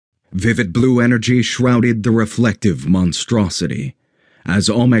Vivid blue energy shrouded the reflective monstrosity. As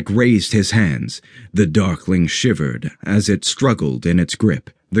Olmec raised his hands, the darkling shivered as it struggled in its grip.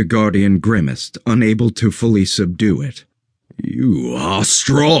 The Guardian grimaced, unable to fully subdue it. "You are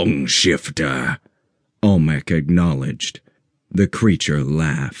strong, Shifter," Olmec acknowledged. The creature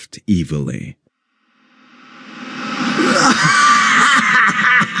laughed evilly.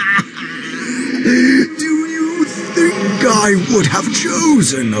 Do you think I would have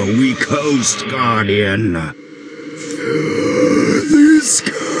chosen a weak host, Guardian? This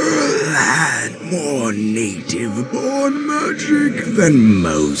girl had more native-born magic than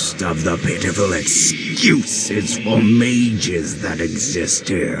most of the pitiful excuses for mages that exist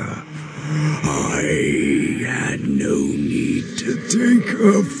here. I had no need to take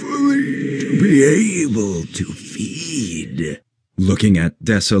her fully to be able to feed. Looking at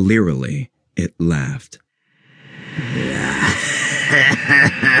Dessa leerily, it laughed.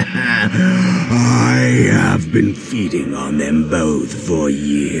 I have been feeding on them both for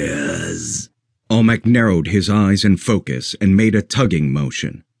years. Olmec narrowed his eyes in focus and made a tugging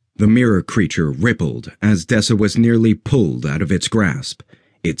motion. The mirror creature rippled as Dessa was nearly pulled out of its grasp.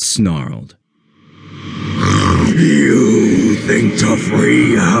 It snarled. You think to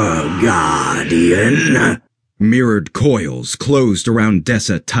free her, Guardian? Mirrored coils closed around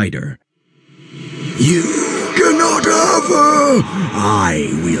Dessa tighter. You cannot have her! I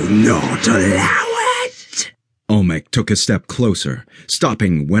will not allow it! Olmec took a step closer,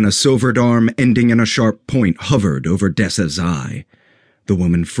 stopping when a silvered arm ending in a sharp point hovered over Dessa's eye. The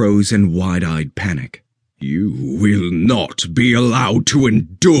woman froze in wide-eyed panic. "You will not be allowed to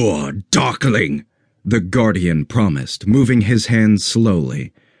endure, Darkling," the Guardian promised, moving his hand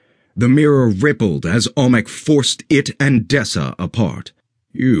slowly. The mirror rippled as Olmec forced it and Dessa apart.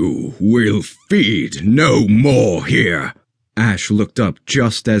 "You will feed no more here." Ash looked up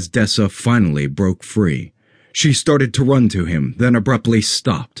just as Dessa finally broke free. She started to run to him, then abruptly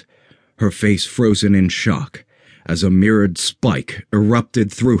stopped, her face frozen in shock, as a mirrored spike erupted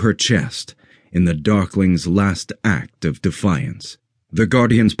through her chest in the Darkling's last act of defiance. The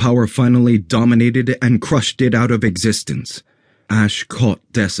Guardian's power finally dominated and crushed it out of existence. Ash caught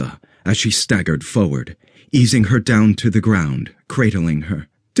Dessa as she staggered forward, easing her down to the ground, cradling her.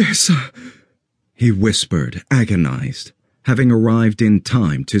 "Dessa!" he whispered, agonized, having arrived in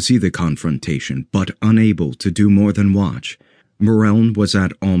time to see the confrontation, but unable to do more than watch. Moreln was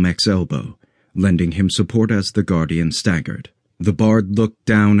at Olmec's elbow, lending him support as the Guardian staggered. The bard looked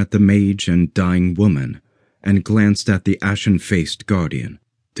down at the mage and dying woman, and glanced at the ashen-faced Guardian.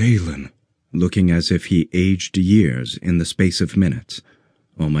 Dalen, looking as if he aged years in the space of minutes.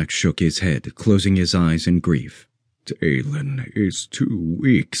 Olmec shook his head, closing his eyes in grief. "Dalen is too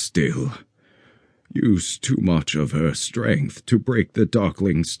weak still. Used too much of her strength to break the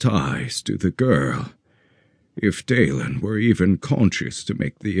Darkling's ties to the girl. If Dalen were even conscious to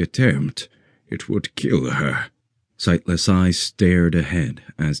make the attempt, it would kill her." Sightless eyes stared ahead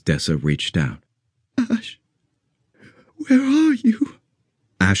as Dessa reached out. "Ash, where are you?"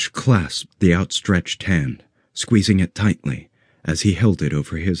 Ash clasped the outstretched hand, squeezing it tightly as he held it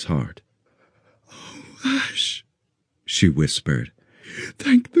over his heart. "Oh, Ash," she whispered.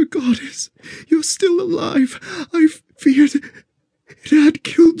 "Thank the goddess, you're still alive. I feared it had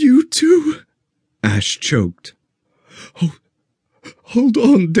killed you too." Ash choked. Hold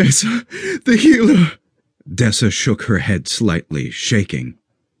on, Dessa, the healer." Dessa shook her head slightly, shaking.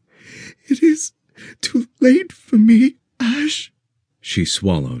 "It is too late for me, Ash." She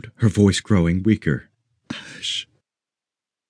swallowed, her voice growing weaker. "Ash,